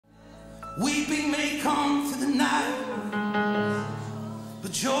Weeping may come for the night,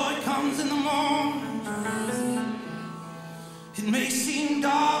 but joy comes in the morning. It may seem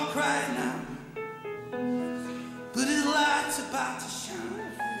dark right now, but His light's about to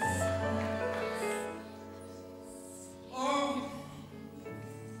shine. Oh,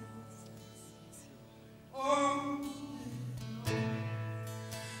 oh.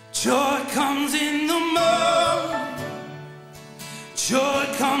 Joy comes in the morning. Joy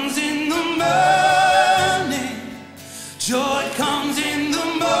comes in the morning. Joy comes in the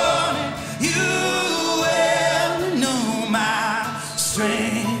morning. You will know my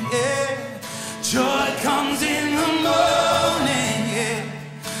strength. Yeah. Joy comes in the morning. Yeah.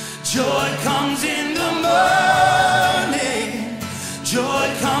 Joy comes in the morning. Joy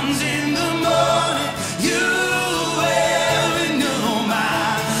comes in the morning. You will know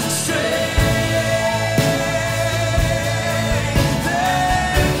my strength.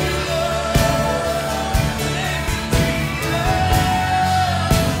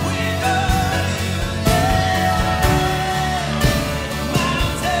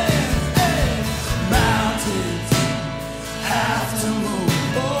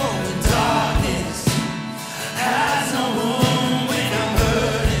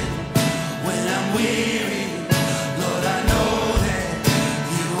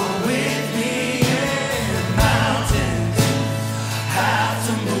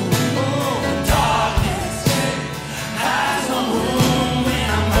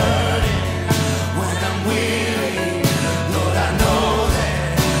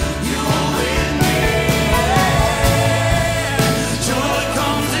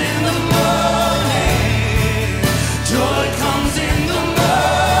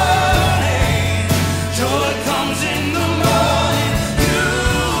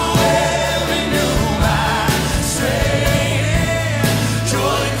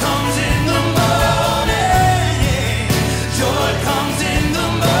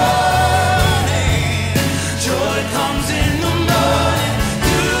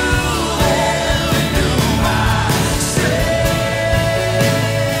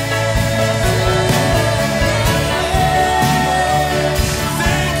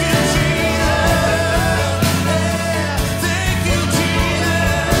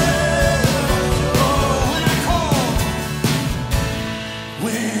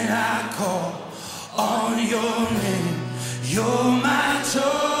 You're my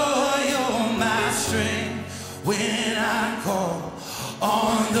joy, you're my strength. When I call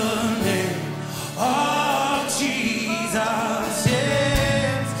on the name of Jesus,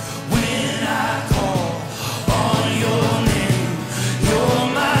 yes. When I call on your name, you're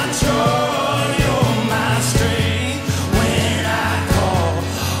my joy, you're my strength. When I call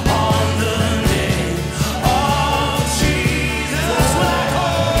on the name of Jesus,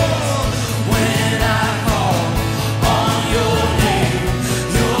 when I call on your name,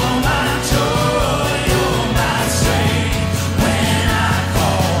 you're my joy, you're my strength. When I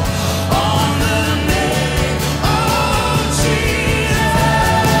call on the name of Jesus,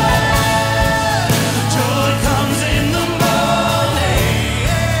 joy comes in the morning.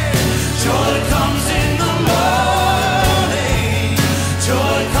 Joy comes in the morning.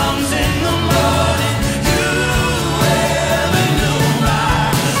 Joy comes in the morning. You will renew my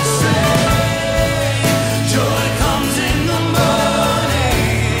strength. Joy comes in the morning.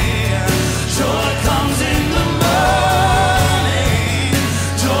 Joy comes in the morning.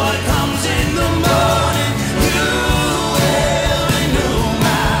 Joy comes in the morning. You will renew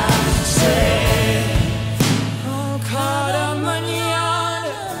my strength. Oh, cada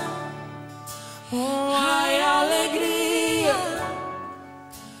mañana, oh, hay alegría.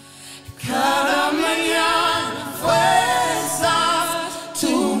 Cada mañana, fuerzas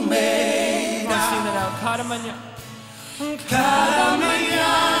tú me das. Cada mañana Cada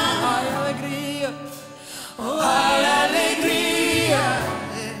mañana, hay alegría. oh, hay alegría.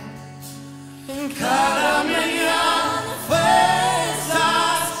 Cada mañana,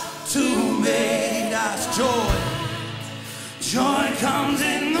 fuerzas tú me das. Joy, joy comes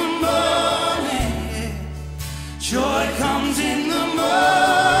in